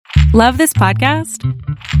Love this podcast?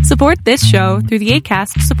 Support this show through the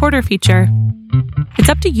Acast supporter feature. It's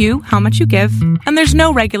up to you how much you give, and there's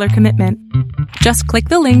no regular commitment. Just click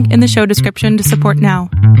the link in the show description to support now.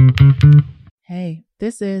 Hey,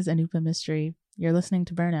 this is Anupa Mystery. You're listening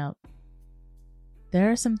to Burnout. There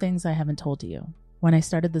are some things I haven't told you. When I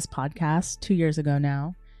started this podcast 2 years ago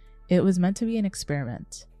now, it was meant to be an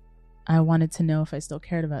experiment. I wanted to know if I still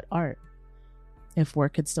cared about art, if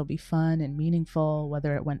work could still be fun and meaningful,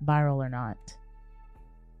 whether it went viral or not.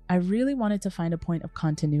 I really wanted to find a point of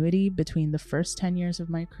continuity between the first 10 years of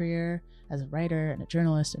my career as a writer and a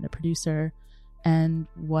journalist and a producer and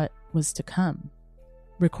what was to come.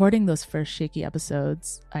 Recording those first shaky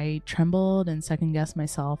episodes, I trembled and second-guessed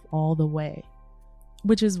myself all the way,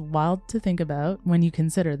 which is wild to think about when you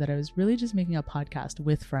consider that I was really just making a podcast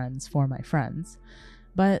with friends for my friends.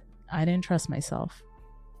 But I didn't trust myself.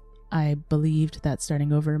 I believed that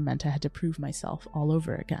starting over meant I had to prove myself all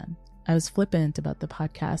over again. I was flippant about the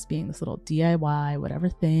podcast being this little DIY, whatever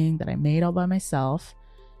thing that I made all by myself,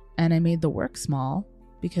 and I made the work small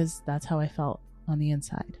because that's how I felt on the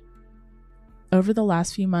inside. Over the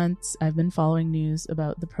last few months, I've been following news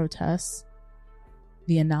about the protests,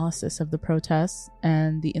 the analysis of the protests,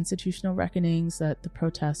 and the institutional reckonings that the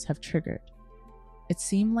protests have triggered. It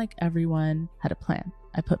seemed like everyone had a plan.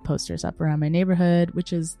 I put posters up around my neighborhood,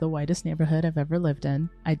 which is the whitest neighborhood I've ever lived in.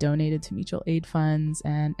 I donated to mutual aid funds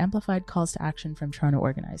and amplified calls to action from Toronto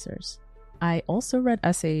organizers. I also read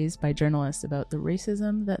essays by journalists about the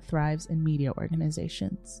racism that thrives in media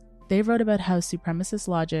organizations. They wrote about how supremacist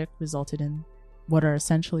logic resulted in what are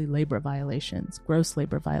essentially labor violations, gross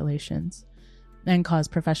labor violations, and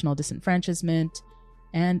caused professional disenfranchisement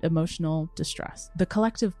and emotional distress. The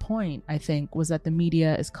collective point, I think, was that the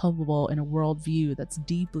media is culpable in a worldview that's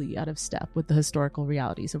deeply out of step with the historical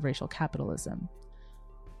realities of racial capitalism.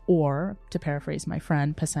 Or, to paraphrase my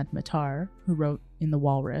friend Pasent Matar, who wrote in The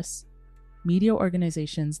Walrus, media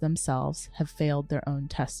organizations themselves have failed their own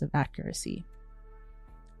tests of accuracy.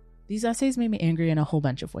 These essays made me angry in a whole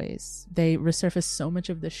bunch of ways. They resurfaced so much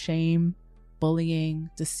of the shame, bullying,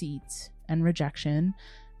 deceit, and rejection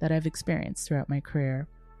that I've experienced throughout my career.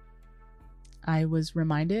 I was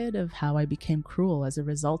reminded of how I became cruel as a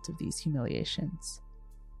result of these humiliations.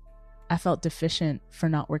 I felt deficient for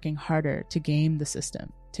not working harder to game the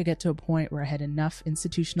system, to get to a point where I had enough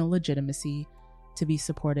institutional legitimacy to be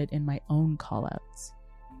supported in my own callouts.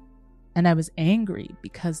 And I was angry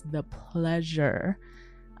because the pleasure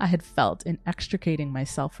I had felt in extricating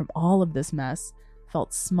myself from all of this mess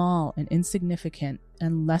felt small and insignificant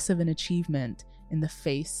and less of an achievement in the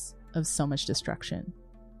face of so much destruction.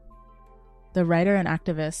 The writer and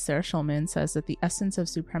activist Sarah Schulman says that the essence of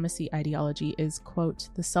supremacy ideology is, quote,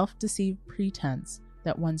 the self-deceived pretense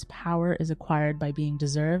that one's power is acquired by being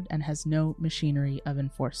deserved and has no machinery of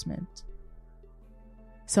enforcement.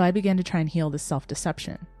 So I began to try and heal this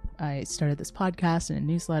self-deception. I started this podcast and a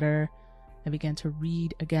newsletter. I began to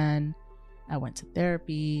read again. I went to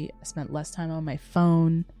therapy. I spent less time on my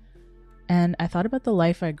phone. And I thought about the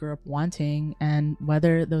life I grew up wanting and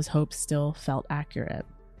whether those hopes still felt accurate.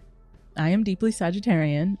 I am deeply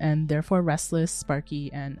Sagittarian and therefore restless, sparky,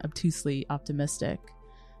 and obtusely optimistic.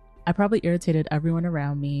 I probably irritated everyone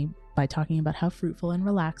around me by talking about how fruitful and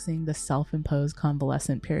relaxing the self-imposed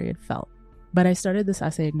convalescent period felt. But I started this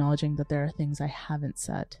essay acknowledging that there are things I haven't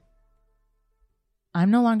said.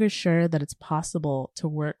 I'm no longer sure that it's possible to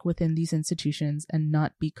work within these institutions and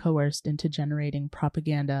not be coerced into generating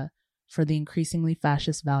propaganda for the increasingly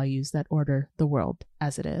fascist values that order the world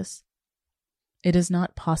as it is. It is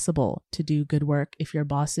not possible to do good work if your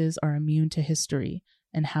bosses are immune to history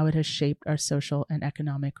and how it has shaped our social and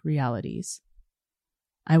economic realities.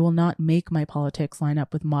 I will not make my politics line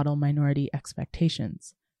up with model minority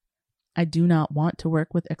expectations. I do not want to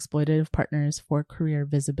work with exploitative partners for career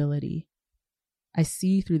visibility. I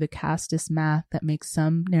see through the casteist math that makes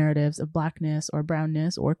some narratives of blackness or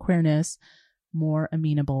brownness or queerness more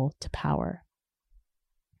amenable to power.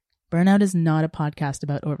 Burnout is not a podcast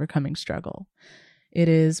about overcoming struggle. It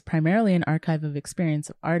is primarily an archive of experience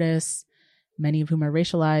of artists, many of whom are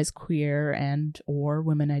racialized, queer, and or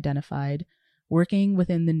women identified, working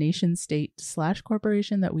within the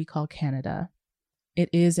nation-state/corporation that we call Canada. It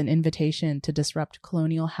is an invitation to disrupt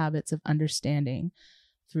colonial habits of understanding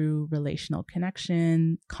through relational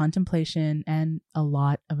connection, contemplation, and a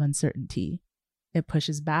lot of uncertainty. It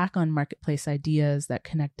pushes back on marketplace ideas that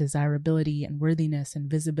connect desirability and worthiness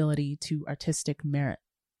and visibility to artistic merit.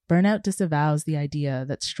 Burnout disavows the idea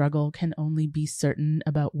that struggle can only be certain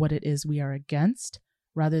about what it is we are against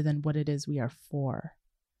rather than what it is we are for.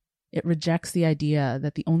 It rejects the idea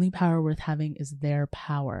that the only power worth having is their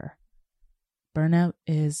power. burnout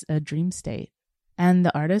is a dream state. And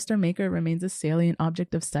the artist or maker remains a salient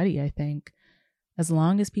object of study, I think, as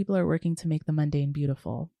long as people are working to make the mundane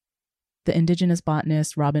beautiful. The indigenous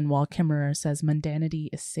botanist Robin Wall Kimmerer says mundanity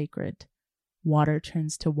is sacred. Water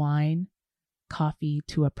turns to wine, coffee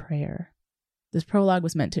to a prayer. This prologue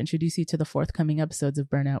was meant to introduce you to the forthcoming episodes of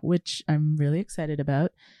Burnout, which I'm really excited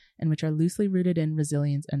about, and which are loosely rooted in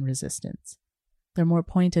resilience and resistance. They're more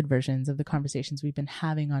pointed versions of the conversations we've been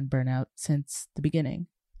having on burnout since the beginning,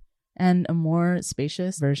 and a more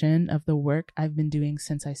spacious version of the work I've been doing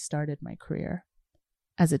since I started my career.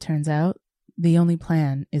 As it turns out, the only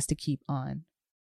plan is to keep on.